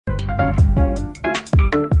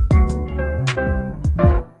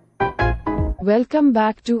Welcome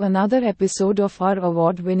back to another episode of our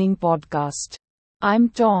award-winning podcast. I'm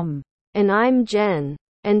Tom. And I'm Jen.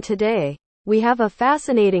 And today, we have a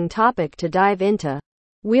fascinating topic to dive into.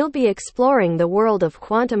 We'll be exploring the world of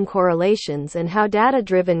quantum correlations and how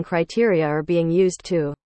data-driven criteria are being used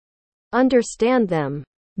to understand them.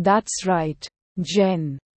 That's right,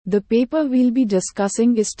 Jen. The paper we'll be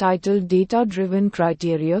discussing is titled Data-Driven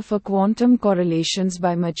Criteria for Quantum Correlations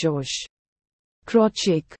by Maciej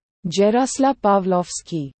Krawczyk, Jaroslaw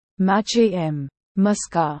Pawlowski, Maciej M.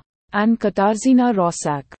 Muska, and Katarzyna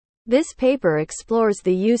Rosak. This paper explores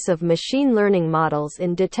the use of machine learning models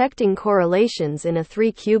in detecting correlations in a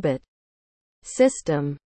 3-qubit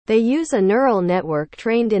system. They use a neural network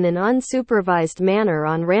trained in an unsupervised manner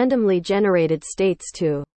on randomly generated states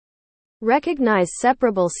to recognize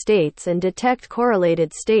separable states and detect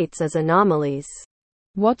correlated states as anomalies.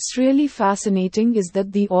 What's really fascinating is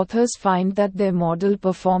that the authors find that their model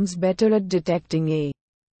performs better at detecting a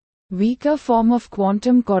weaker form of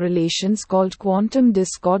quantum correlations called quantum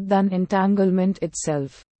discord than entanglement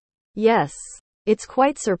itself. Yes, it's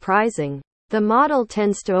quite surprising. The model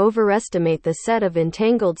tends to overestimate the set of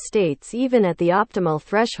entangled states even at the optimal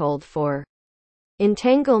threshold for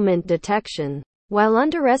entanglement detection, while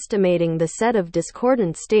underestimating the set of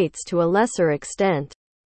discordant states to a lesser extent.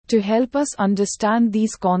 To help us understand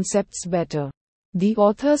these concepts better, the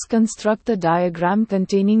authors construct a diagram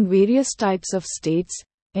containing various types of states,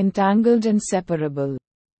 entangled and separable,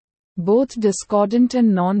 both discordant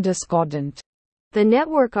and non-discordant. The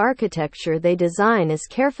network architecture they design is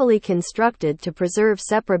carefully constructed to preserve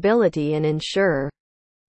separability and ensure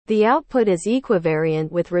the output is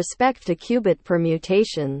equivariant with respect to qubit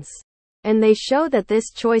permutations. And they show that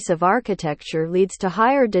this choice of architecture leads to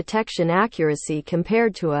higher detection accuracy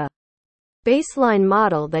compared to a baseline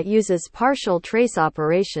model that uses partial trace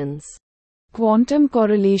operations. Quantum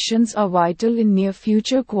correlations are vital in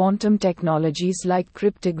near-future quantum technologies like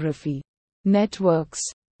cryptography, networks,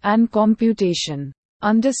 and computation.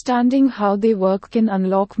 Understanding how they work can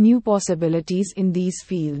unlock new possibilities in these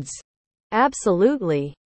fields.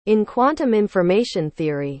 Absolutely. In quantum information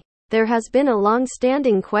theory, there has been a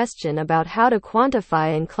long-standing question about how to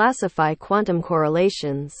quantify and classify quantum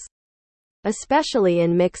correlations, especially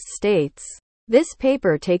in mixed states. This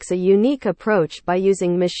paper takes a unique approach by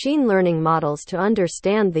using machine learning models to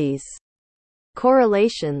understand these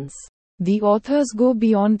correlations. The authors go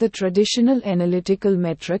beyond the traditional analytical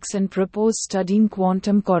metrics and propose studying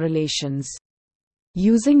quantum correlations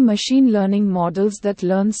using machine learning models that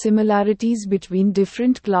learn similarities between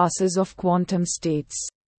different classes of quantum states.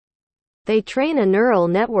 They train a neural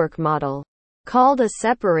network model, called a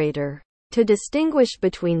separator, to distinguish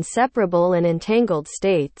between separable and entangled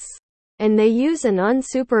states. And they use an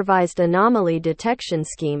unsupervised anomaly detection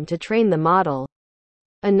scheme to train the model.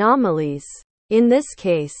 Anomalies, in this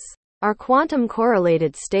case, are quantum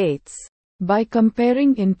correlated states. By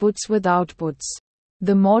comparing inputs with outputs,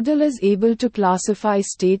 the model is able to classify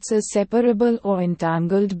states as separable or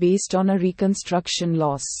entangled based on a reconstruction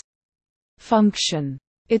loss function.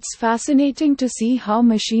 It's fascinating to see how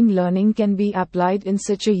machine learning can be applied in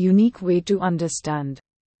such a unique way to understand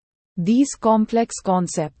these complex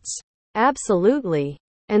concepts. Absolutely.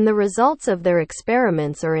 And the results of their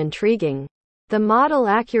experiments are intriguing. The model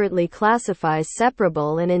accurately classifies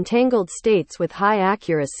separable and entangled states with high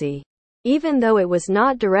accuracy, even though it was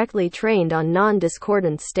not directly trained on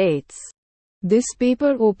non-discordant states. This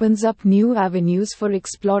paper opens up new avenues for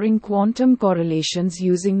exploring quantum correlations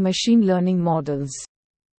using machine learning models.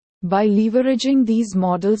 By leveraging these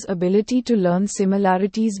models' ability to learn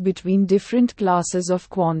similarities between different classes of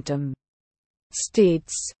quantum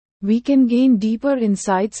states, we can gain deeper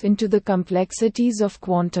insights into the complexities of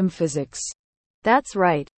quantum physics. That's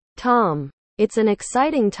right, Tom. It's an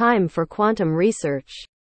exciting time for quantum research.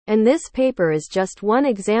 And this paper is just one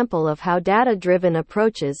example of how data-driven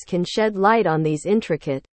approaches can shed light on these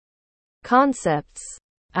intricate concepts.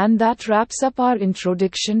 And that wraps up our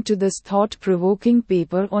introduction to this thought-provoking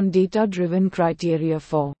paper on data-driven criteria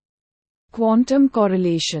for quantum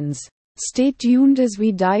correlations. Stay tuned as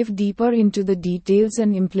we dive deeper into the details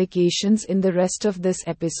and implications in the rest of this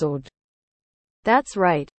episode. That's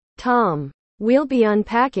right, Tom. We'll be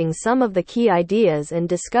unpacking some of the key ideas and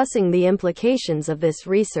discussing the implications of this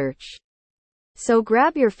research. So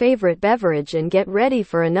grab your favorite beverage and get ready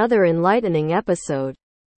for another enlightening episode.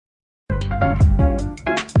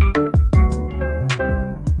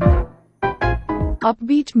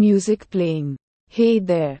 Upbeat music playing. Hey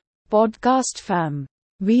there, podcast fam.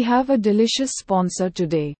 We have a delicious sponsor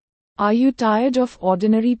today. Are you tired of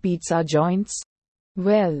ordinary pizza joints?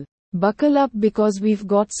 Well, Buckle up because we've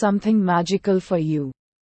got something magical for you.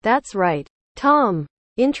 That's right, Tom.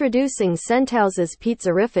 Introducing Centhouse's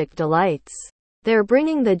Pizzerific Delights. They're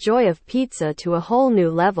bringing the joy of pizza to a whole new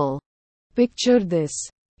level. Picture this.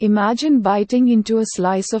 Imagine biting into a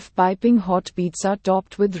slice of piping hot pizza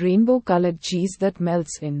topped with rainbow-colored cheese that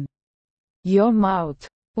melts in your mouth.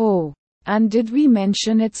 Oh, and did we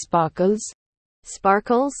mention it sparkles?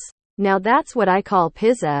 Sparkles? Now that's what I call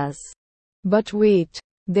pizzazz. But wait,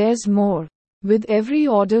 there's more. With every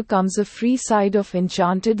order comes a free side of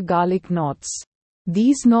enchanted garlic knots.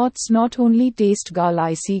 These knots not only taste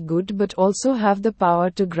garlicy good but also have the power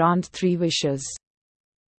to grant 3 wishes.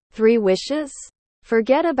 3 wishes?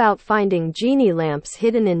 Forget about finding genie lamps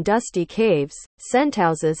hidden in dusty caves.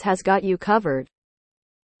 Centhouses has got you covered.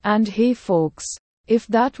 And hey folks, if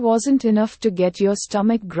that wasn't enough to get your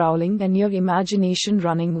stomach growling and your imagination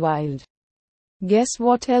running wild, guess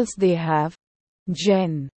what else they have?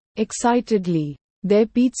 Jen. Excitedly. Their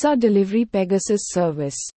pizza delivery Pegasus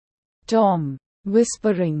service. Tom.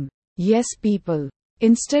 Whispering. Yes people.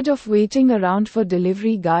 Instead of waiting around for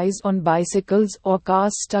delivery guys on bicycles or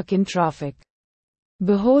cars stuck in traffic,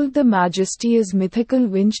 behold the majesty as mythical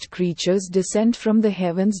winged creatures descend from the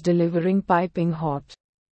heavens delivering piping hot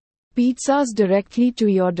pizzas directly to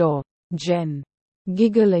your door. Jen.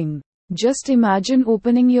 Giggling. Just imagine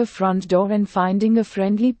opening your front door and finding a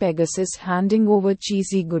friendly Pegasus handing over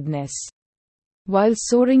cheesy goodness while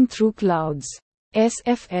soaring through clouds.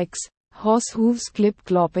 SFX. Horse hooves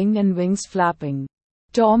clip-clopping and wings flapping.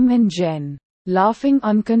 Tom and Jen. Laughing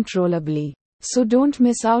uncontrollably. So don't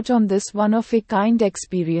miss out on this one-of-a-kind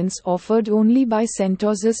experience offered only by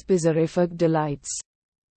Centhouse's Pizzerific Delights.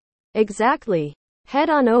 Exactly. Head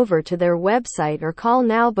on over to their website or call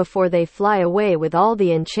now before they fly away with all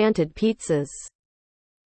the enchanted pizzas.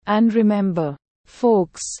 And remember,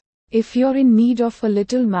 folks, if you're in need of a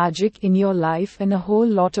little magic in your life and a whole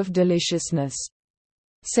lot of deliciousness,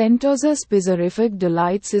 Centhouse's Pizzerific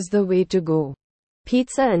Delights is the way to go.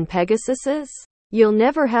 Pizza and Pegasuses? You'll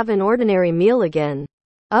never have an ordinary meal again.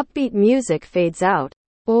 Upbeat music fades out.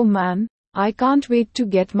 Oh man, I can't wait to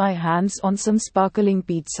get my hands on some sparkling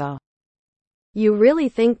pizza. You really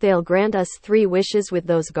think they'll grant us 3 wishes with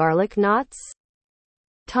those garlic knots?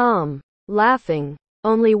 Tom. Laughing.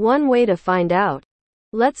 Only one way to find out.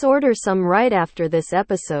 Let's order some right after this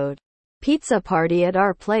episode. Pizza party at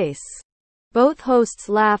our place. Both hosts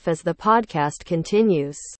laugh as the podcast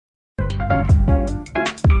continues.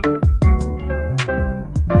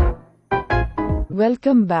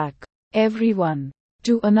 Welcome back, everyone,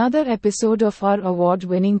 to another episode of our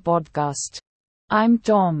award-winning podcast. I'm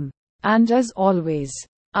Tom. And as always,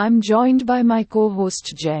 I'm joined by my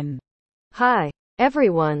co-host Jen. Hi,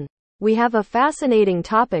 everyone. We have a fascinating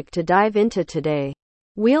topic to dive into today.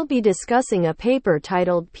 We'll be discussing a paper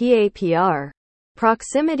titled PAPR,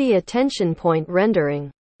 Proximity Attention Point Rendering.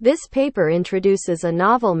 This paper introduces a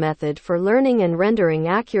novel method for learning and rendering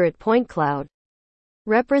accurate point cloud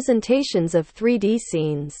representations of 3D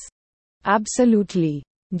scenes. Absolutely,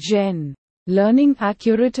 Jen. Learning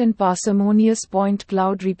accurate and parsimonious point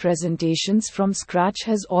cloud representations from scratch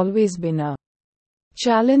has always been a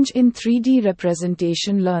challenge in 3D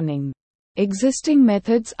representation learning. Existing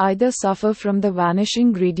methods either suffer from the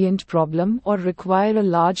vanishing gradient problem or require a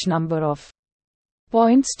large number of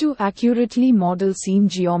points to accurately model scene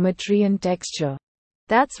geometry and texture.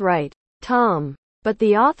 That's right, Tom. But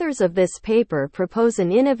the authors of this paper propose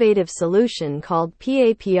an innovative solution called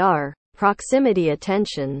PAPR, Proximity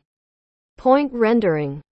Attention Point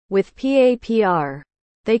Rendering. With PAPR,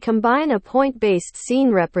 they combine a point-based scene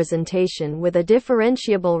representation with a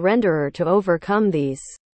differentiable renderer to overcome these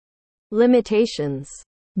limitations.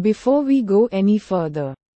 Before we go any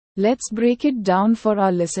further, let's break it down for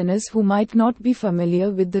our listeners who might not be familiar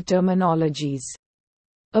with the terminologies.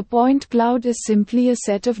 A point cloud is simply a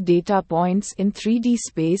set of data points in 3D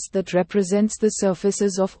space that represents the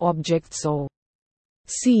surfaces of objects or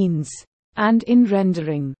scenes. And in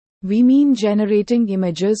rendering, we mean generating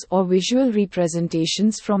images or visual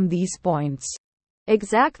representations from these points.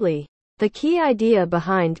 Exactly. The key idea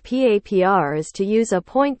behind PAPR is to use a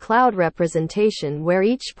point cloud representation where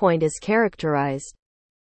each point is characterized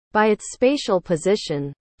by its spatial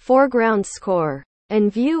position, foreground score,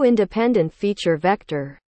 and view-independent feature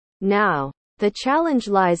vector. Now, the challenge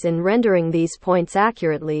lies in rendering these points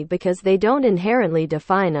accurately because they don't inherently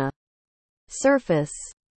define a surface.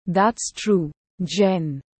 That's true,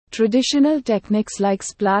 Jen. Traditional techniques like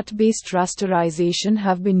splat-based rasterization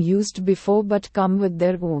have been used before but come with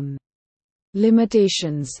their own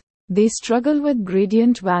limitations. They struggle with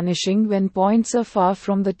gradient vanishing when points are far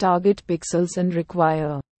from the target pixels and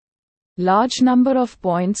require large number of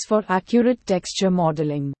points for accurate texture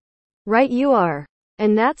modeling. Right you are.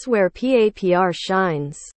 And that's where PAPR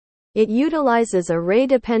shines. It utilizes a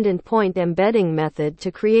ray-dependent point embedding method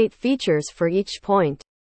to create features for each point.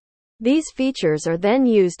 These features are then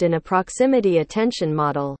used in a proximity attention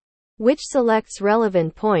model, which selects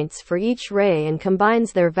relevant points for each ray and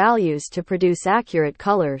combines their values to produce accurate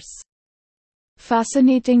colors.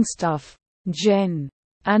 Fascinating stuff, Jen.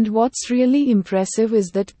 And what's really impressive is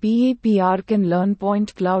that PAPR can learn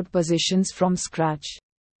point cloud positions from scratch.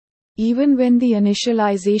 Even when the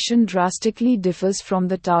initialization drastically differs from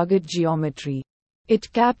the target geometry,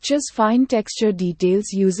 it captures fine texture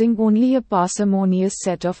details using only a parsimonious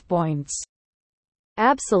set of points.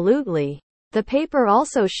 Absolutely. The paper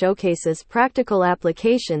also showcases practical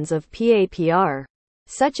applications of PAPR,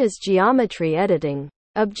 such as geometry editing,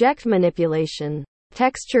 object manipulation,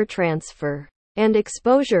 texture transfer, and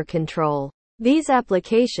exposure control. These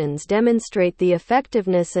applications demonstrate the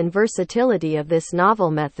effectiveness and versatility of this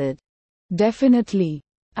novel method. Definitely.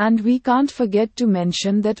 And we can't forget to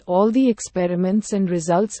mention that all the experiments and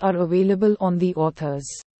results are available on the author's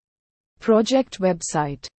project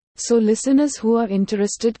website. So listeners who are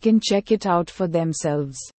interested can check it out for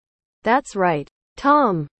themselves. That's right,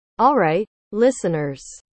 Tom. Alright, listeners.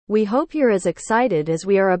 We hope you're as excited as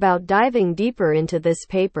we are about diving deeper into this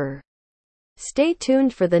paper. Stay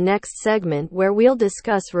tuned for the next segment where we'll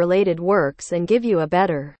discuss related works and give you a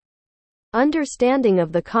better understanding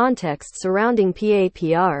of the context surrounding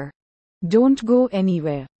PAPR. Don't go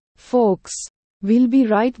anywhere, folks. We'll be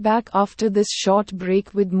right back after this short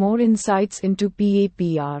break with more insights into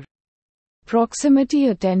PAPR. Proximity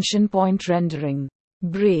attention point rendering.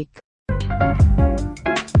 Break.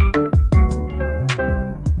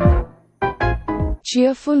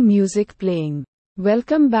 Cheerful music playing.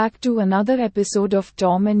 Welcome back to another episode of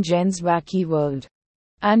Tom and Jen's Wacky World.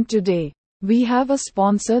 And today, we have a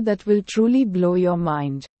sponsor that will truly blow your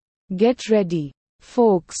mind. Get ready,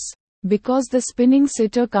 folks, because the Spinning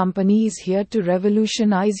Sitter Company is here to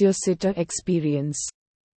revolutionize your sitter experience.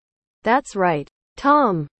 That's right,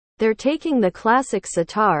 Tom. They're taking the classic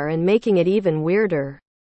sitar and making it even weirder.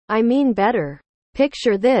 I mean better.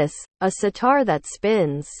 Picture this, a sitar that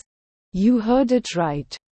spins. You heard it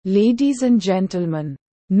right. Ladies and gentlemen,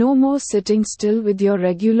 no more sitting still with your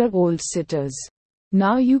regular old sitters.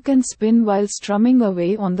 Now you can spin while strumming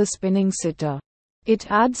away on the spinning sitter. It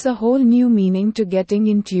adds a whole new meaning to getting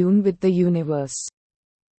in tune with the universe.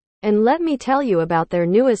 And let me tell you about their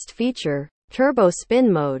newest feature, Turbo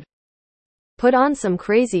Spin Mode. Put on some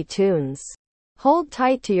crazy tunes. Hold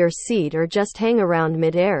tight to your seat or just hang around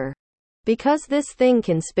mid-air. Because this thing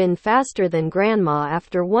can spin faster than grandma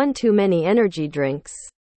after one too many energy drinks.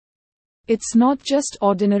 It's not just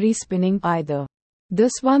ordinary spinning either.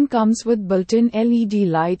 This one comes with built-in LED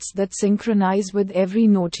lights that synchronize with every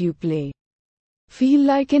note you play. Feel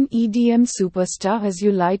like an EDM superstar as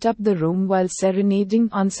you light up the room while serenading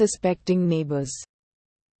unsuspecting neighbors.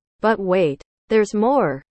 But wait, there's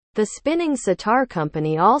more. The Spinning Sitar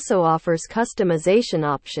Company also offers customization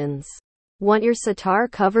options. Want your sitar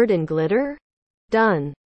covered in glitter?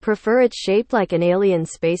 Done. Prefer it shaped like an alien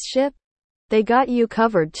spaceship? They got you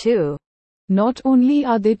covered too. Not only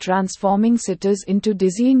are they transforming sitters into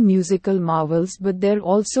dizzying musical marvels, but they're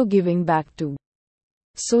also giving back to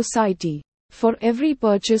society. For every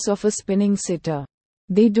purchase of a spinning sitter,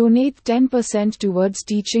 they donate 10% towards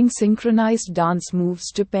teaching synchronized dance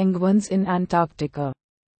moves to penguins in Antarctica.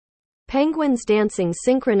 Penguins dancing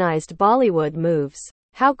synchronized Bollywood moves.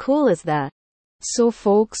 How cool is that? So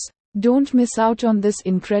folks, don't miss out on this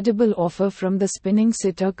incredible offer from the Spinning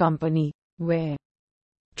Sitter Company, where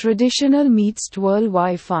traditional meets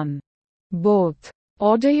twirl-y fun. Both.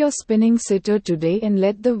 Order your spinning sitter today and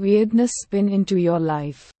let the weirdness spin into your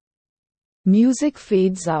life. Music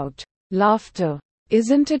fades out. Laughter.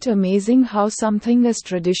 Isn't it amazing how something as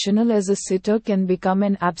traditional as a sitter can become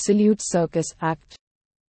an absolute circus act?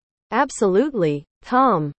 Absolutely,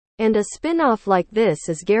 Tom. And a spin-off like this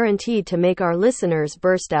is guaranteed to make our listeners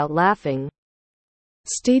burst out laughing.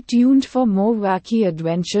 Stay tuned for more wacky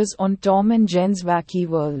adventures on Tom and Jen's Wacky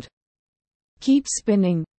World. Keep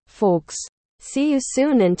spinning, folks. See you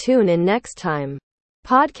soon and tune in next time.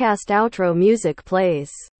 Podcast outro music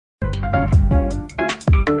plays.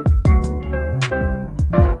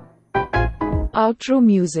 Outro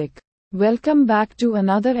music. Welcome back to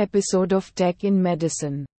another episode of Tech in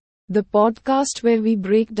Medicine, the podcast where we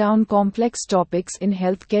break down complex topics in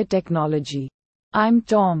healthcare technology. I'm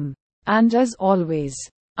Tom, and as always,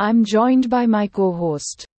 I'm joined by my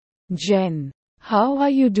co-host, Jen. How are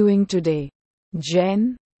you doing today,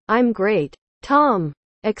 Jen? I'm great, Tom.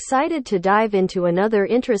 Excited to dive into another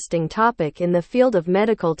interesting topic in the field of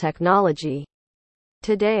medical technology.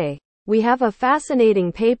 Today, we have a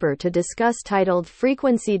fascinating paper to discuss titled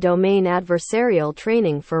Frequency Domain Adversarial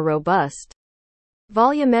Training for Robust,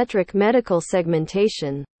 Volumetric Medical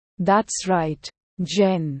Segmentation. That's right,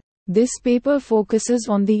 Jen. This paper focuses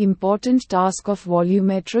on the important task of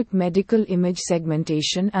volumetric medical image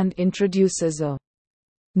segmentation and introduces a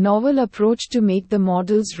novel approach to make the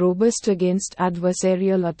models robust against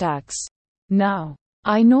adversarial attacks. Now,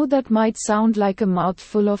 I know that might sound like a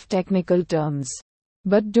mouthful of technical terms.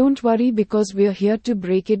 But don't worry because we're here to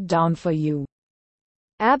break it down for you.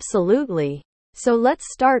 Absolutely. So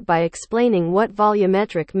let's start by explaining what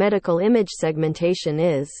volumetric medical image segmentation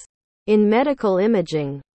is. In medical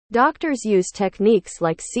imaging, doctors use techniques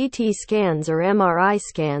like CT scans or MRI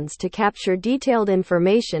scans to capture detailed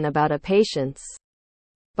information about a patient's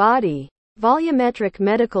body. Volumetric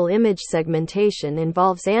medical image segmentation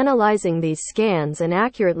involves analyzing these scans and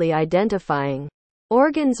accurately identifying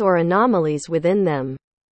organs or anomalies within them.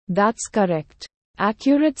 That's correct.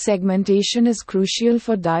 Accurate segmentation is crucial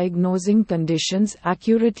for diagnosing conditions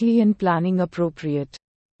accurately and planning appropriate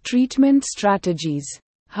treatment strategies.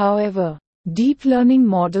 However, deep learning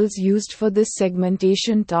models used for this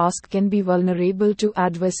segmentation task can be vulnerable to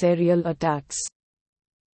adversarial attacks.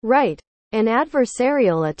 Right. An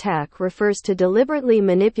adversarial attack refers to deliberately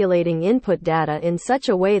manipulating input data in such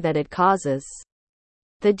a way that it causes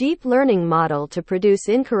the deep learning model to produce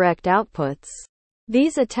incorrect outputs.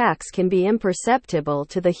 These attacks can be imperceptible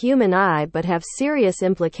to the human eye but have serious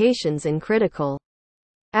implications in critical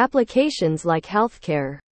applications like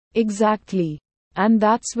healthcare. Exactly. And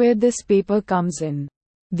that's where this paper comes in.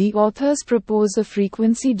 The authors propose a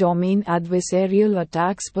frequency domain adversarial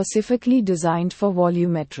attack specifically designed for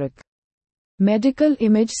volumetric medical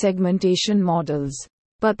image segmentation models.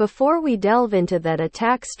 But before we delve into that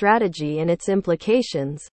attack strategy and its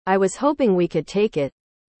implications, I was hoping we could take it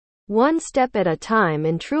one step at a time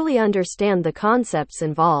and truly understand the concepts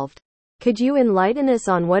involved. Could you enlighten us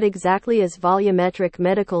on what exactly is volumetric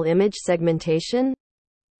medical image segmentation?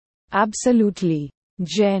 Absolutely,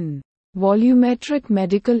 Jen. Volumetric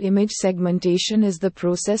medical image segmentation is the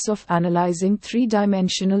process of analyzing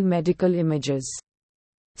three-dimensional medical images,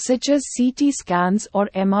 such as CT scans or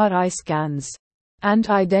MRI scans, and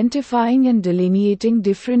identifying and delineating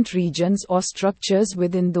different regions or structures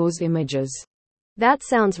within those images. That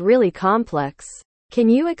sounds really complex. Can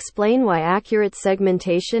you explain why accurate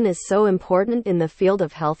segmentation is so important in the field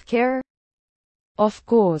of healthcare? Of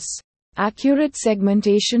course. Accurate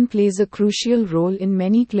segmentation plays a crucial role in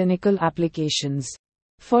many clinical applications.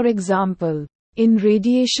 For example, in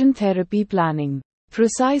radiation therapy planning,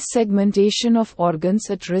 precise segmentation of organs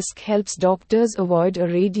at risk helps doctors avoid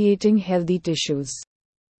irradiating healthy tissues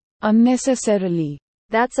unnecessarily.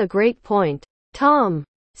 That's a great point, Tom.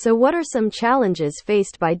 So what are some challenges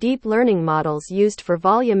faced by deep learning models used for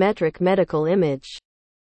volumetric medical image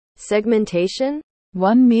segmentation?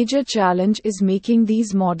 One major challenge is making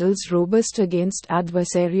these models robust against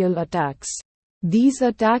adversarial attacks. These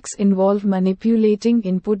attacks involve manipulating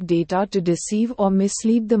input data to deceive or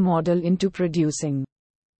mislead the model into producing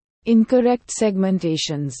incorrect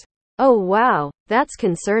segmentations. Oh wow, that's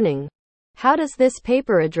concerning. How does this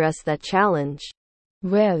paper address that challenge?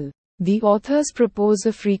 Well, the authors propose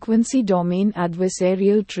a frequency domain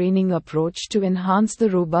adversarial training approach to enhance the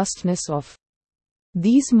robustness of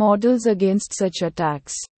these models against such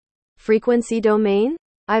attacks. Frequency domain?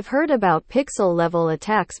 I've heard about pixel-level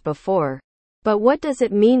attacks before. But what does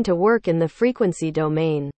it mean to work in the frequency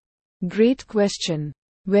domain? Great question.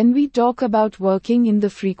 When we talk about working in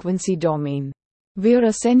the frequency domain, we're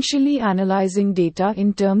essentially analyzing data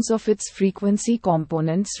in terms of its frequency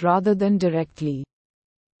components rather than directly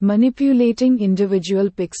manipulating individual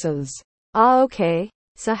pixels. Okay.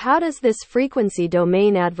 So how does this frequency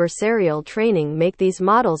domain adversarial training make these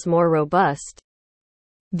models more robust?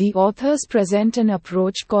 The authors present an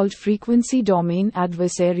approach called frequency domain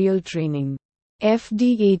adversarial training,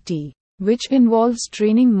 FDAT, which involves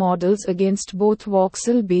training models against both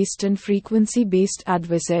voxel-based and frequency-based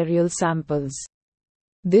adversarial samples.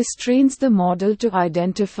 This trains the model to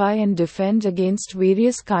identify and defend against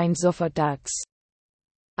various kinds of attacks.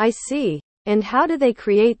 I see. And how do they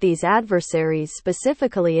create these adversaries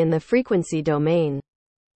specifically in the frequency domain?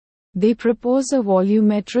 They propose a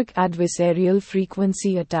volumetric adversarial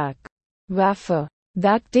frequency attack, WAFA,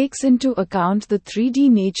 that takes into account the 3D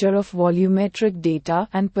nature of volumetric data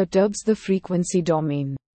and perturbs the frequency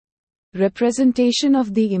domain representation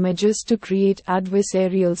of the images to create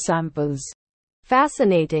adversarial samples.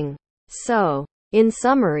 Fascinating. So, in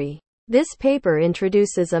summary, This paper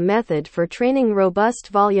introduces a method for training robust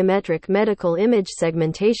volumetric medical image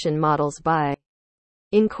segmentation models by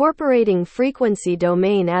incorporating frequency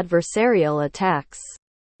domain adversarial attacks.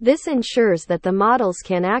 This ensures that the models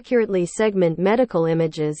can accurately segment medical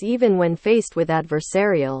images even when faced with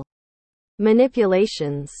adversarial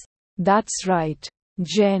manipulations. That's right,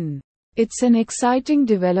 Jen. It's an exciting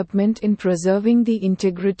development in preserving the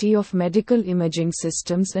integrity of medical imaging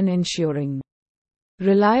systems and ensuring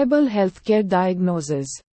reliable healthcare diagnosis.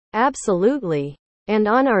 Absolutely. And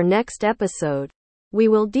on our next episode, we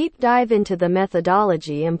will deep dive into the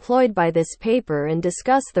methodology employed by this paper and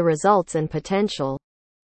discuss the results and potential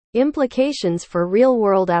implications for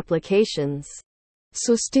real-world applications.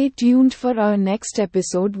 So stay tuned for our next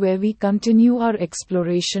episode where we continue our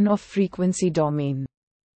exploration of frequency domain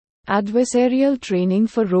adversarial training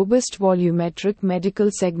for robust volumetric medical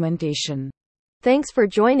segmentation. Thanks for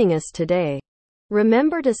joining us today.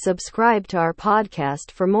 Remember to subscribe to our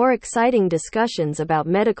podcast for more exciting discussions about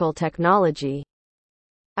medical technology.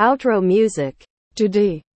 Outro music.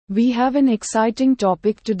 Today, we have an exciting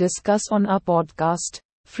topic to discuss on our podcast: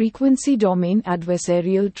 frequency domain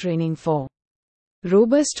adversarial training for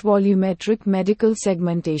robust volumetric medical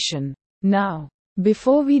segmentation. Now,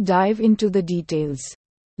 before we dive into the details,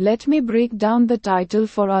 let me break down the title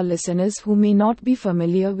for our listeners who may not be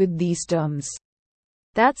familiar with these terms.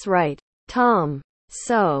 That's right, Tom.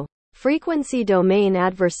 So, frequency domain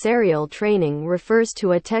adversarial training refers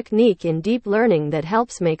to a technique in deep learning that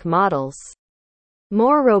helps make models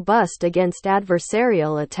more robust against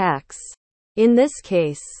adversarial attacks. In this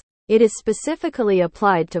case, it is specifically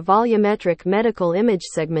applied to volumetric medical image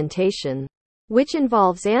segmentation, which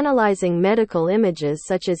involves analyzing medical images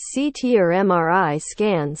such as CT or MRI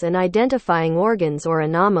scans and identifying organs or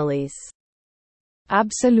anomalies.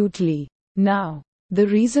 Absolutely. Now, the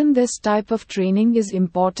reason this type of training is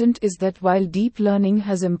important is that while deep learning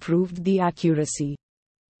has improved the accuracy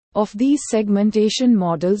of these segmentation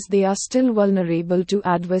models, they are still vulnerable to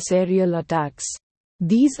adversarial attacks.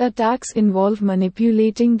 These attacks involve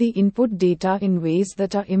manipulating the input data in ways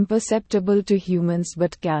that are imperceptible to humans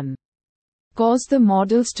but can cause the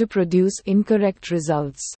models to produce incorrect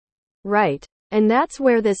results. Right. And that's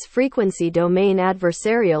where this frequency domain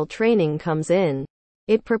adversarial training comes in.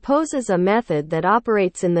 It proposes a method that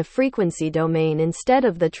operates in the frequency domain instead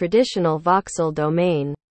of the traditional voxel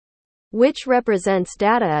domain, which represents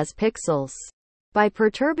data as pixels. By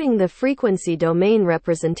perturbing the frequency domain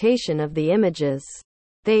representation of the images,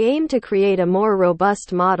 they aim to create a more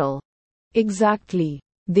robust model. Exactly.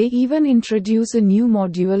 They even introduce a new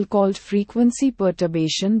module called frequency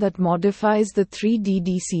perturbation that modifies the 3D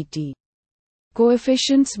DCT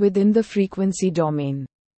coefficients within the frequency domain.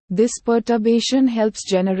 This perturbation helps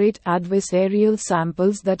generate adversarial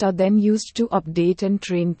samples that are then used to update and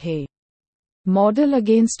train a model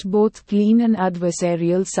against both clean and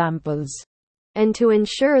adversarial samples. And to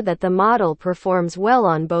ensure that the model performs well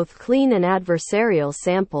on both clean and adversarial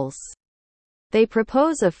samples, they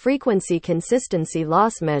propose a frequency consistency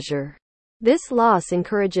loss measure. This loss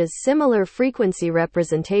encourages similar frequency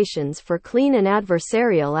representations for clean and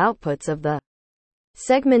adversarial outputs of the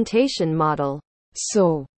segmentation model.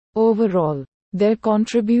 So, overall, their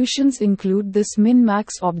contributions include this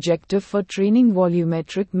min-max objective for training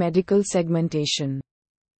volumetric medical segmentation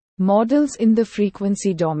models in the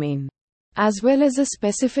frequency domain, as well as a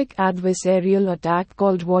specific adversarial attack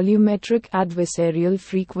called volumetric adversarial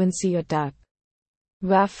frequency attack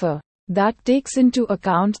 (VAFA) that takes into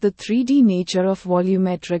account the 3D nature of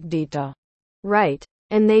volumetric data. Right.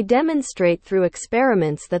 And they demonstrate through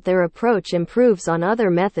experiments that their approach improves on other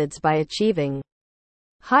methods by achieving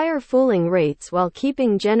higher fooling rates while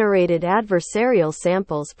keeping generated adversarial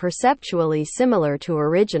samples perceptually similar to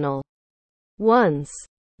original ones.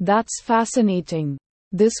 That's fascinating.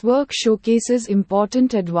 This work showcases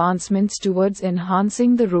important advancements towards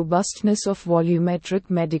enhancing the robustness of volumetric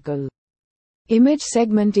medical image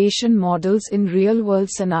segmentation models in real-world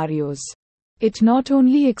scenarios. It not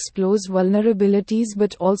only explores vulnerabilities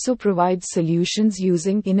but also provides solutions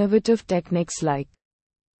using innovative techniques like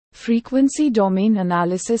frequency domain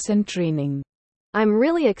analysis and training. I'm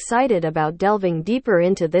really excited about delving deeper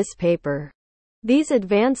into this paper. These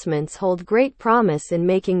advancements hold great promise in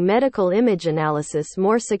making medical image analysis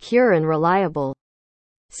more secure and reliable.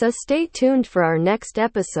 So stay tuned for our next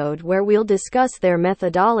episode where we'll discuss their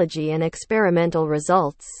methodology and experimental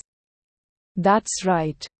results. That's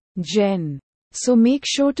right, Jen. So make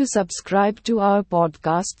sure to subscribe to our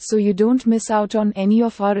podcast so you don't miss out on any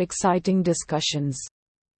of our exciting discussions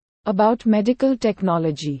about medical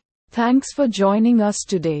technology. Thanks for joining us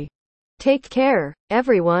today. Take care,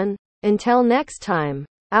 everyone. Until next time.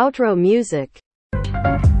 Outro music.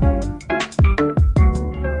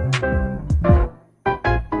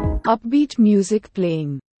 Upbeat music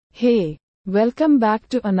playing. Hey, welcome back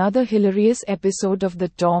to another hilarious episode of the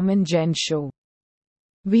Tom and Jen Show.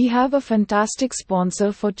 We have a fantastic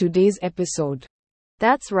sponsor for today's episode.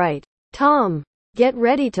 That's right. Tom, get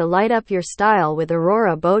ready to light up your style with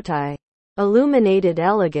Aurora Bowtie. Illuminated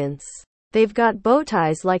elegance. They've got bow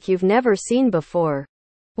ties like you've never seen before.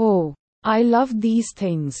 Oh, I love these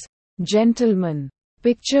things. Gentlemen,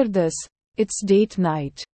 picture this. It's date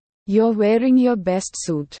night. You're wearing your best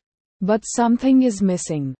suit. But something is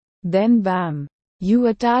missing. Then bam. You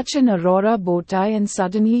attach an Aurora bow tie and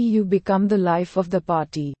suddenly you become the life of the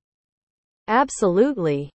party.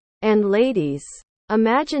 Absolutely. And ladies,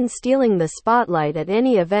 imagine stealing the spotlight at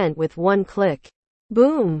any event with one click.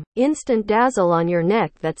 Boom! Instant dazzle on your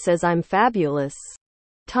neck that says I'm fabulous.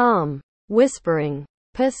 Tom. Whispering.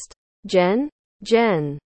 Psst. Jen?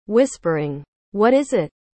 Jen. Whispering. What is it?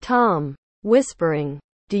 Tom. Whispering.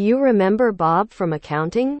 Do you remember Bob from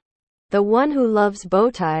accounting? The one who loves bow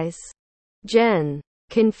ties? Jen.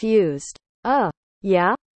 Confused.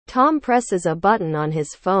 Yeah? Tom presses a button on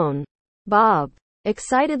his phone. Bob.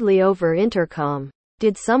 Excitedly over intercom.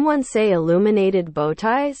 Did someone say illuminated bow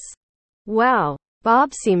ties? Wow.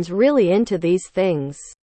 Bob seems really into these things.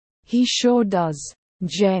 He sure does.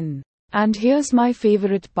 Jen. And here's my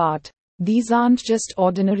favorite part. These aren't just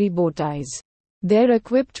ordinary bow ties. They're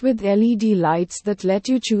equipped with LED lights that let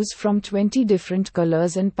you choose from 20 different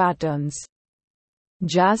colors and patterns.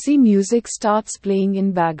 Jazzy music starts playing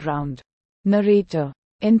in background. Narrator.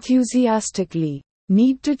 Enthusiastically.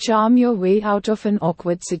 Need to charm your way out of an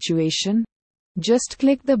awkward situation? Just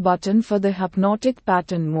click the button for the hypnotic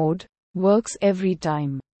pattern mode. Works every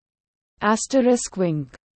time. Asterisk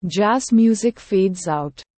wink. Jazz music fades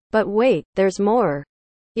out. But wait, there's more.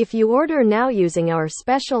 If you order now using our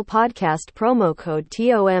special podcast promo code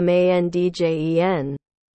TOMANDJEN,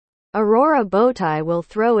 Aurora Bowtie will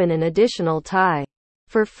throw in an additional tie.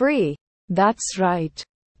 For free. That's right.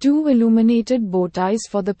 2 illuminated bow ties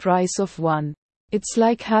for the price of 1. It's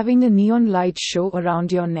like having a neon light show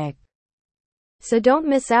around your neck. So don't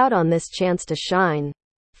miss out on this chance to shine.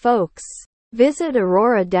 Folks, visit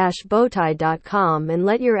aurora-bowtie.com and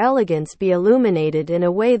let your elegance be illuminated in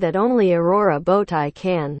a way that only Aurora Bowtie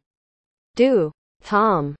can. Do.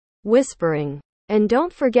 Tom. Whispering. And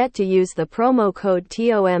don't forget to use the promo code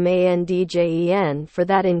TOMANDJEN for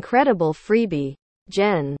that incredible freebie.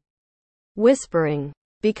 Jen. Whispering.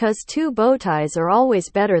 Because 2 bow ties are always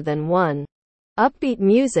better than 1. Upbeat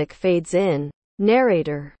music fades in.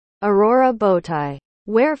 Narrator. Aurora Bowtie.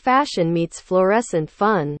 Where fashion meets fluorescent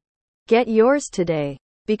fun. Get yours today.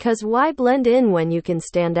 Because why blend in when you can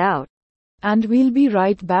stand out? And we'll be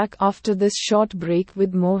right back after this short break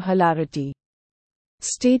with more hilarity.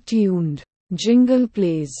 Stay tuned. Jingle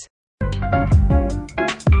plays.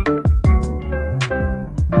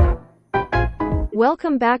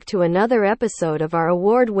 Welcome back to another episode of our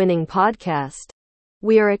award-winning podcast.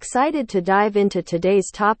 We are excited to dive into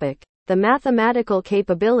today's topic, the mathematical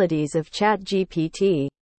capabilities of ChatGPT.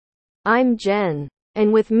 I'm Jen.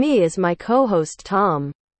 And with me is my co-host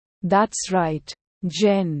Tom. That's right,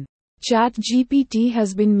 Jen. ChatGPT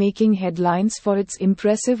has been making headlines for its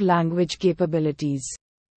impressive language capabilities.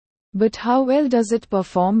 But how well does it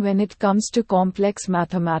perform when it comes to complex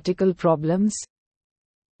mathematical problems?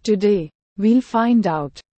 Today, we'll find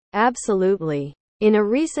out. Absolutely. In a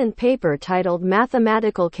recent paper titled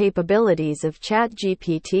Mathematical Capabilities of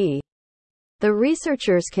ChatGPT, the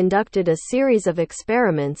researchers conducted a series of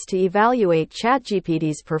experiments to evaluate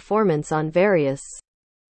ChatGPT's performance on various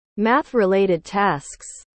math-related tasks.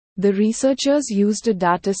 The researchers used a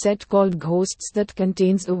dataset called Ghosts that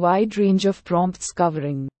contains a wide range of prompts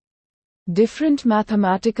covering different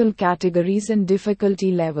mathematical categories and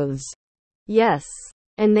difficulty levels. Yes.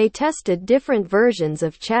 And they tested different versions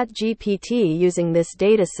of ChatGPT using this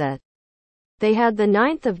dataset. They had the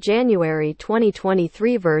 9th of January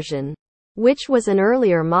 2023 version, which was an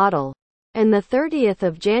earlier model, and the 30th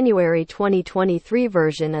of January 2023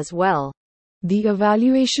 version as well. The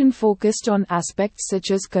evaluation focused on aspects such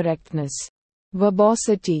as correctness,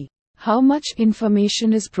 verbosity, how much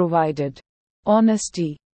information is provided,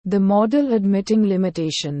 honesty, the model admitting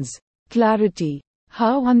limitations, clarity,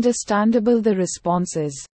 how understandable the response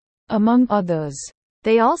is, among others.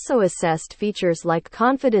 They also assessed features like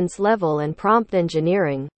confidence level and prompt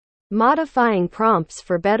engineering, modifying prompts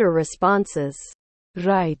for better responses.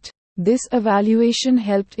 Right. This evaluation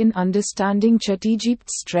helped in understanding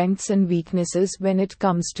ChatGPT's strengths and weaknesses when it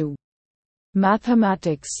comes to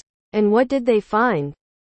mathematics. And what did they find?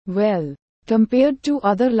 Well, compared to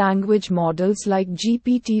other language models like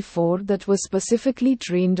GPT-4 that were specifically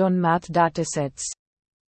trained on math datasets.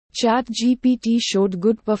 ChatGPT showed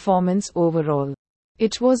good performance overall.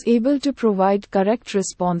 It was able to provide correct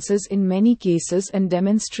responses in many cases and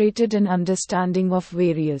demonstrated an understanding of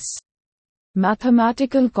various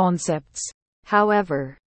mathematical concepts.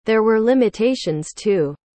 However, there were limitations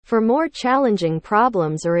too. For more challenging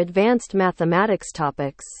problems or advanced mathematics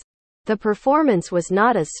topics, the performance was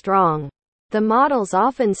not as strong. The models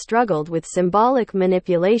often struggled with symbolic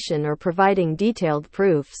manipulation or providing detailed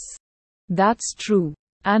proofs. That's true.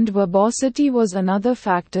 And verbosity was another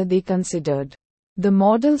factor they considered. The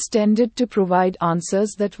models tended to provide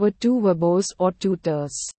answers that were too verbose or too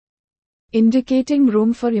terse, indicating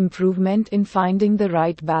room for improvement in finding the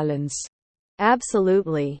right balance.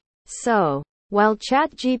 Absolutely. So, while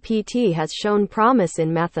ChatGPT has shown promise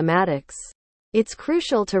in mathematics, it's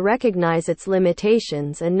crucial to recognize its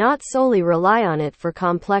limitations and not solely rely on it for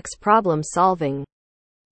complex problem solving.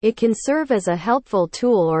 It can serve as a helpful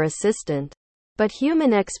tool or assistant, but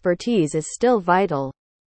human expertise is still vital.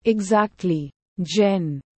 Exactly,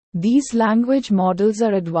 Jen. These language models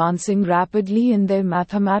are advancing rapidly and their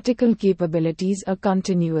mathematical capabilities are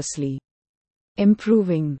continuously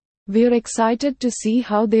improving. We're excited to see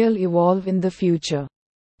how they'll evolve in the future.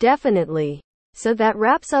 Definitely. So that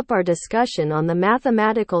wraps up our discussion on the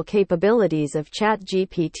mathematical capabilities of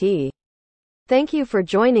ChatGPT. Thank you for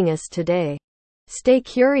joining us today. Stay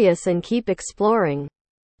curious and keep exploring.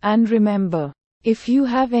 And remember, if you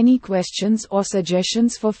have any questions or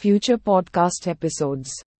suggestions for future podcast episodes,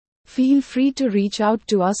 feel free to reach out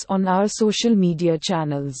to us on our social media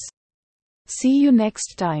channels. See you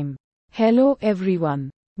next time. Hello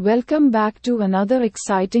everyone. Welcome back to another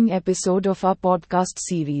exciting episode of our podcast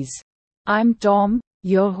series. I'm Tom,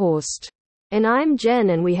 your host. And I'm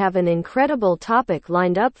Jen, and we have an incredible topic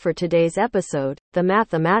lined up for today's episode: the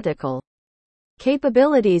mathematical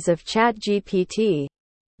capabilities of ChatGPT.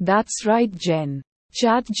 That's right, Jen.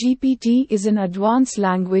 ChatGPT is an advanced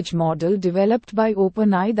language model developed by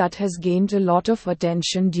OpenAI that has gained a lot of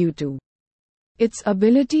attention due to its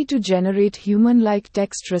ability to generate human-like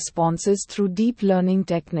text responses through deep learning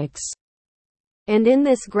techniques. And in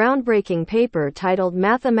this groundbreaking paper titled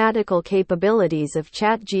Mathematical Capabilities of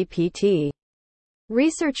ChatGPT,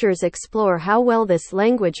 researchers explore how well this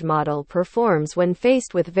language model performs when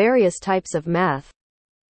faced with various types of math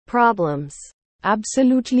problems.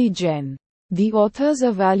 Absolutely, Jen. The authors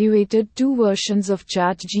evaluated two versions of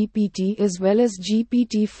ChatGPT as well as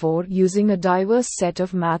GPT-4 using a diverse set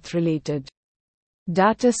of math-related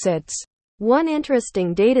datasets. One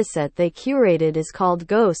interesting dataset they curated is called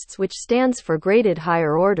GHOSTS, which stands for Graded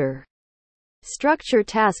Higher Order Structure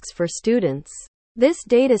Tasks for Students. This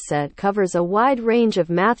dataset covers a wide range of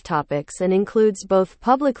math topics and includes both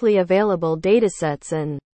publicly available datasets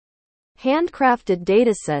and handcrafted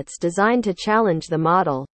datasets designed to challenge the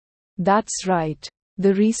model. That's right.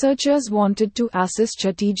 The researchers wanted to assess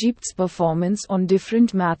ChatGPT's performance on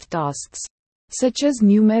different math tasks, such as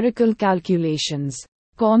numerical calculations,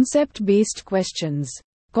 concept-based questions,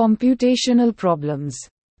 computational problems,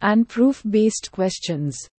 and proof-based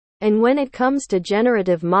questions. And when it comes to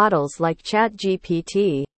generative models like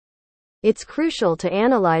ChatGPT, it's crucial to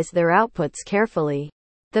analyze their outputs carefully.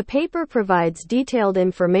 The paper provides detailed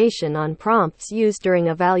information on prompts used during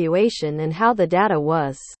evaluation and how the data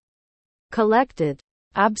was collected.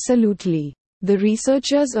 Absolutely. The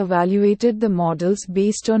researchers evaluated the models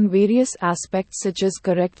based on various aspects such as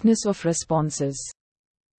correctness of responses,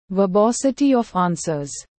 verbosity of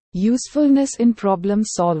answers, usefulness in problem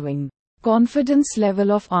solving, confidence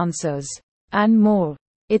level of answers, and more.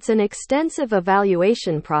 It's an extensive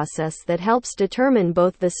evaluation process that helps determine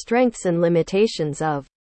both the strengths and limitations of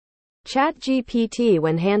ChatGPT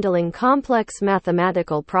when handling complex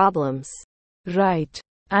mathematical problems. Right.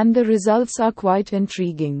 And the results are quite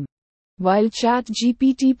intriguing. While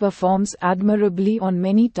ChatGPT performs admirably on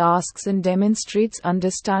many tasks and demonstrates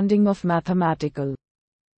understanding of mathematical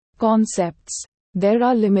concepts, there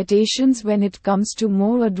are limitations when it comes to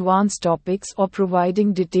more advanced topics or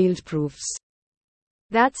providing detailed proofs.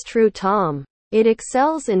 That's true, Tom. It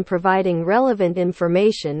excels in providing relevant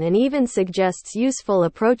information and even suggests useful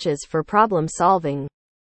approaches for problem solving,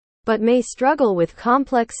 but may struggle with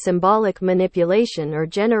complex symbolic manipulation or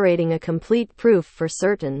generating a complete proof for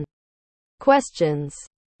certain questions.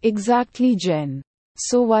 Exactly, Jen.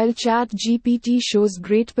 So while ChatGPT shows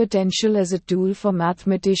great potential as a tool for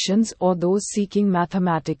mathematicians or those seeking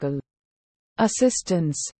mathematical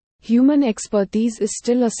assistance, human expertise is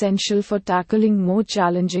still essential for tackling more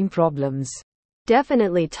challenging problems.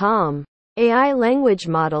 Definitely, Tom. AI language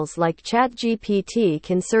models like ChatGPT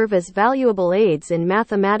can serve as valuable aids in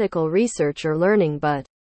mathematical research or learning, but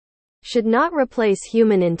should not replace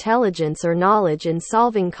human intelligence or knowledge in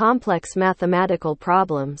solving complex mathematical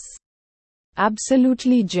problems.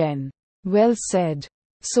 Absolutely, Jen. Well said.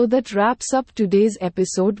 So that wraps up today's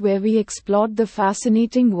episode where we explored the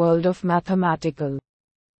fascinating world of mathematical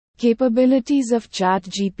capabilities of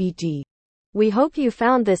ChatGPT. We hope you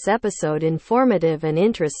found this episode informative and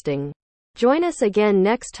interesting. Join us again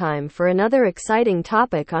next time for another exciting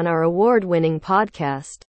topic on our award-winning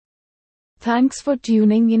podcast. Thanks for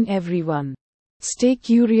tuning in, everyone. Stay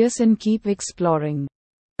curious and keep exploring.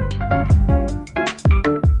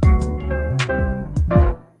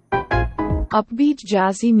 Upbeat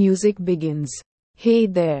jazzy music begins. Hey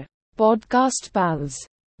there, podcast pals.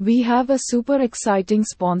 We have a super exciting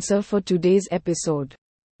sponsor for today's episode.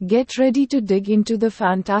 Get ready to dig into the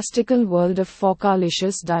fantastical world of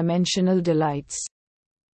Focalicious dimensional delights.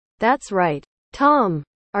 That's right, Tom.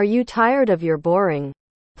 Are you tired of your boring,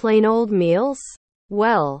 plain old meals?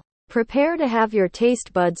 Well, prepare to have your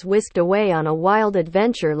taste buds whisked away on a wild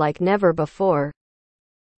adventure like never before.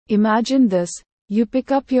 Imagine this, you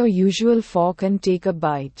pick up your usual fork and take a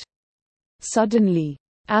bite. Suddenly,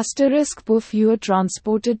 poof, you are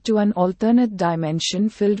transported to an alternate dimension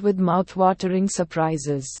filled with mouth-watering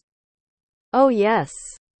surprises. Oh yes.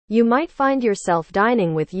 You might find yourself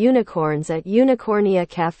dining with unicorns at Unicornia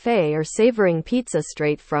Cafe or savoring pizza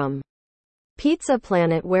straight from Pizza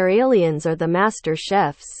Planet where aliens are the master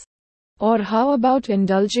chefs. Or how about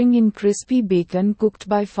indulging in crispy bacon cooked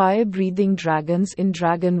by fire-breathing dragons in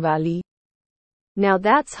Dragon Valley? Now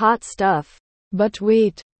that's hot stuff. But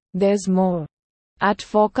wait, there's more. At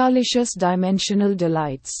Focalicious Dimensional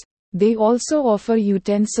Delights, they also offer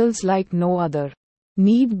utensils like no other.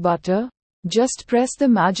 Need butter? Just press the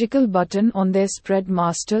magical button on their Spread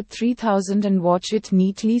Master 3000 and watch it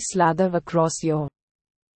neatly slather across your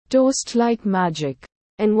toast like magic.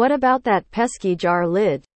 And what about that pesky jar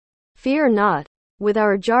lid? Fear not. With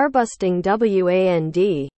our jar-busting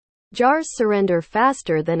WAND, jars surrender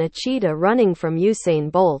faster than a cheetah running from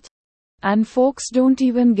Usain Bolt. And folks, don't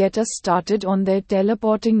even get us started on their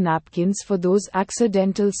teleporting napkins for those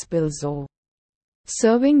accidental spills or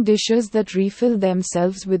serving dishes that refill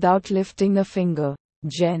themselves without lifting a finger.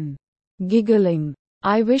 Jen. Giggling.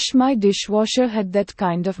 I wish my dishwasher had that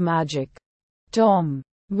kind of magic. Tom.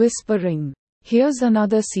 Whispering. Here's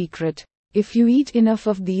another secret. If you eat enough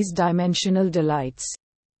of these dimensional delights,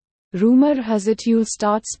 rumor has it you'll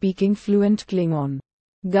start speaking fluent Klingon.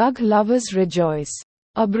 Gug lovers rejoice.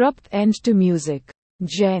 Abrupt end to music.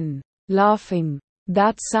 Jen. Laughing.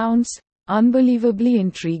 That sounds unbelievably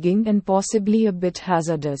intriguing and possibly a bit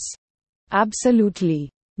hazardous. Absolutely.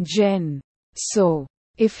 Jen. So,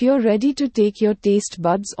 if you're ready to take your taste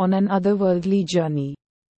buds on an otherworldly journey,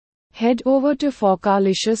 head over to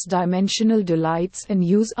Focalicious Dimensional Delights and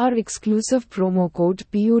use our exclusive promo code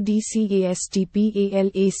PODCASTPALACE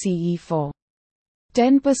for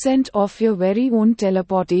 10% off your very own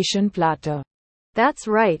teleportation platter. That's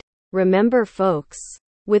right. Remember, folks,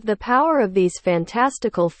 with the power of these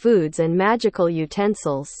fantastical foods and magical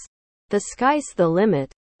utensils, the sky's the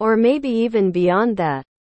limit. Or maybe even beyond that.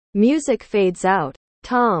 Music fades out.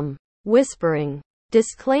 Tom. Whispering.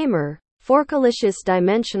 Disclaimer. Focalicious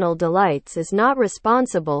Dimensional Delights is not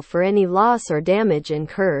responsible for any loss or damage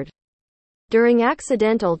incurred during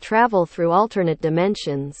accidental travel through alternate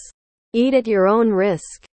dimensions. Eat at your own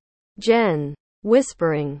risk. Jen.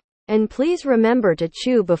 Whispering. And please remember to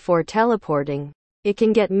chew before teleporting. It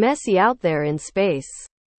can get messy out there in space.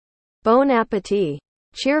 Bon appetit.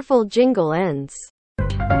 Cheerful jingle ends.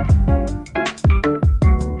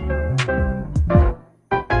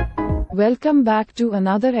 Welcome back to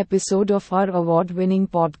another episode of our award-winning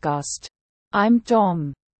podcast. I'm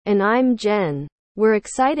Tom. And I'm Jen. We're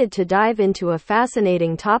excited to dive into a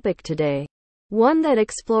fascinating topic today. One that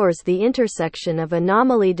explores the intersection of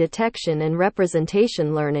anomaly detection and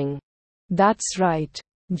representation learning. That's right,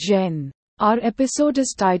 Jen. Our episode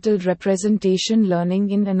is titled Representation Learning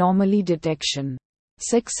in Anomaly Detection.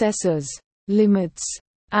 Successes, Limits,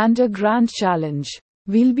 and a Grand Challenge.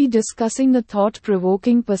 We'll be discussing the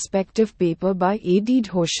thought-provoking perspective paper by Adid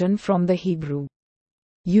Hoshen from the Hebrew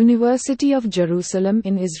University of Jerusalem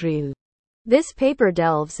in Israel. This paper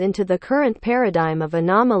delves into the current paradigm of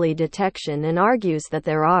anomaly detection and argues that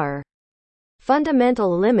there are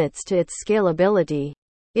fundamental limits to its scalability.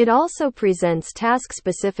 It also presents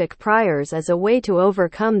task-specific priors as a way to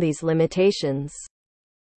overcome these limitations.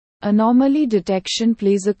 Anomaly detection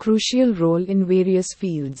plays a crucial role in various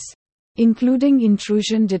fields, including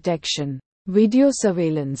intrusion detection, video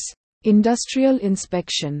surveillance, industrial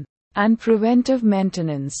inspection, and preventive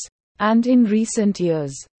maintenance. And in recent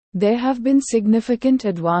years, there have been significant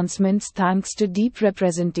advancements thanks to deep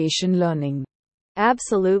representation learning.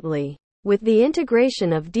 Absolutely. With the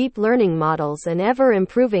integration of deep learning models and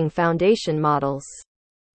ever-improving foundation models,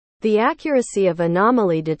 the accuracy of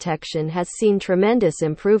anomaly detection has seen tremendous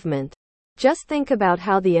improvement. Just think about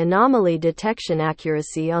how the anomaly detection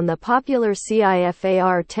accuracy on the popular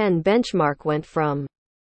CIFAR-10 benchmark went from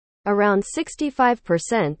around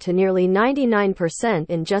 65% to nearly 99%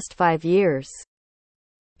 in just 5 years.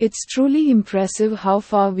 It's truly impressive how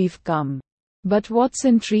far we've come. But what's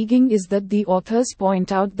intriguing is that the authors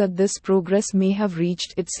point out that this progress may have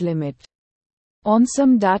reached its limit. On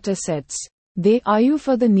some datasets, they argue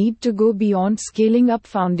for the need to go beyond scaling up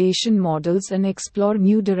foundation models and explore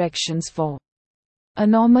new directions for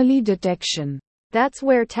anomaly detection. That's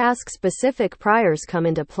where task-specific priors come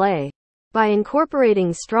into play. By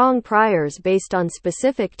incorporating strong priors based on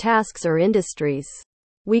specific tasks or industries,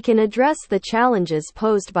 we can address the challenges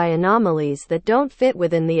posed by anomalies that don't fit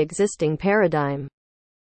within the existing paradigm.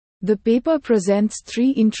 The paper presents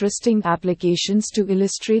 3 interesting applications to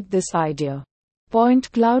illustrate this idea.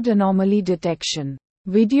 Point cloud anomaly detection,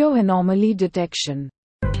 video anomaly detection.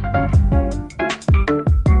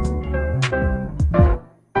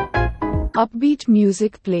 Upbeat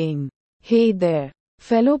music playing. Hey there,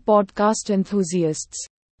 fellow podcast enthusiasts.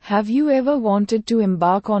 Have you ever wanted to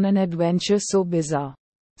embark on an adventure so bizarre,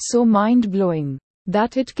 so mind-blowing,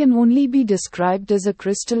 that it can only be described as a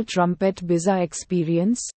crystal trumpet bizarre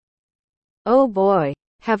experience? Oh boy,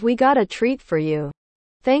 have we got a treat for you.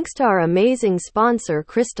 Thanks to our amazing sponsor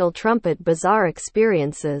Crystal Trumpet Bizarre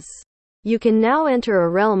Experiences, you can now enter a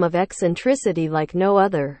realm of eccentricity like no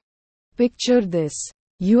other. Picture this.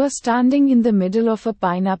 You are standing in the middle of a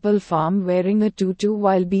pineapple farm wearing a tutu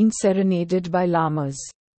while being serenaded by llamas,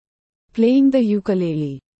 playing the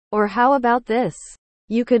ukulele. Or how about this?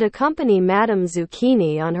 You could accompany Madame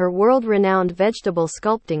Zucchini on her world-renowned vegetable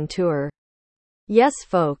sculpting tour. Yes,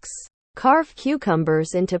 folks. Carve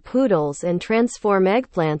cucumbers into poodles and transform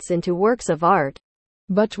eggplants into works of art.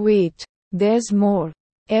 But wait, there's more.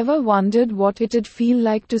 Ever wondered what it'd feel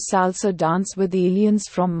like to salsa dance with aliens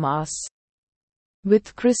from Mars?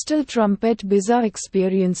 With Crystal Trumpet Bizarre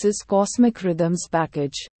Experiences Cosmic Rhythms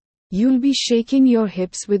package, you'll be shaking your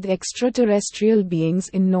hips with extraterrestrial beings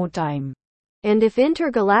in no time. And if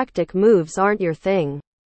intergalactic moves aren't your thing,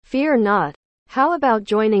 fear not. How about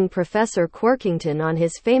joining Professor Quirkington on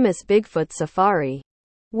his famous Bigfoot safari?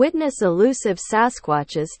 Witness elusive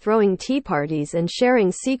Sasquatches throwing tea parties and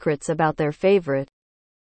sharing secrets about their favorite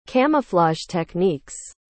camouflage techniques.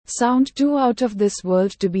 Sound too out of this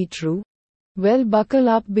world to be true? Well, buckle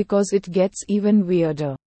up because it gets even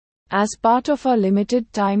weirder. As part of our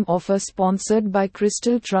limited time offer sponsored by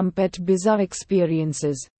Crystal Trumpet Bizarre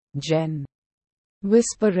Experiences, Jen.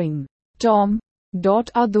 Whispering. Tom.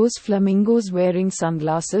 Are those flamingos wearing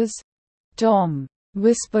sunglasses? Tom.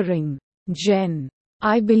 Whispering. Jen.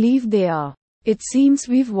 I believe they are. It seems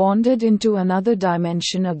we've wandered into another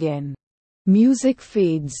dimension again. Music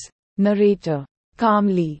fades. Narrator.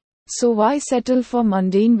 Calmly. So why settle for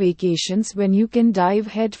mundane vacations when you can dive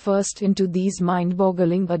headfirst into these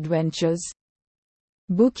mind-boggling adventures?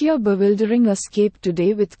 Book your bewildering escape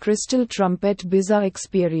today with Crystal Trumpet Bizarre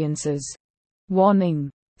Experiences. Warning.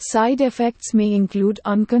 Side effects may include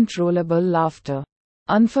uncontrollable laughter,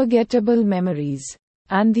 unforgettable memories,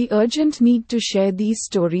 and the urgent need to share these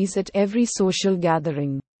stories at every social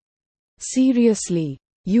gathering. Seriously,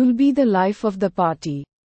 you'll be the life of the party.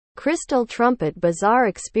 Crystal Trumpet Bizarre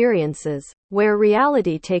Experiences, where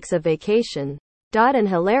reality takes a vacation. And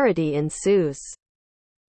hilarity ensues.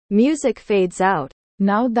 Music fades out.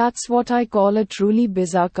 Now that's what I call a truly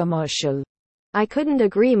bizarre commercial. I couldn't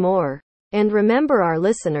agree more. And remember, our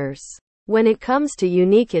listeners, when it comes to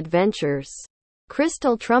unique adventures,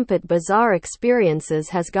 Crystal Trumpet Bizarre Experiences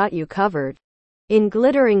has got you covered in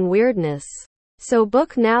glittering weirdness. So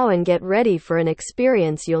book now and get ready for an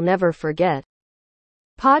experience you'll never forget.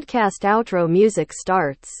 Podcast outro music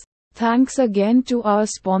starts. Thanks again to our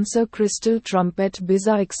sponsor Crystal Trumpet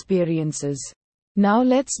Bizarre Experiences. Now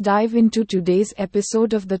let's dive into today's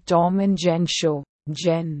episode of the Tom and Jen Show.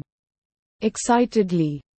 Jen.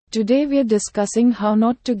 Excitedly. Today we're discussing how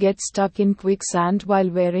not to get stuck in quicksand while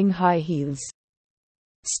wearing high heels.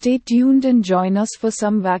 Stay tuned and join us for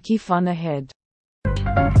some wacky fun ahead.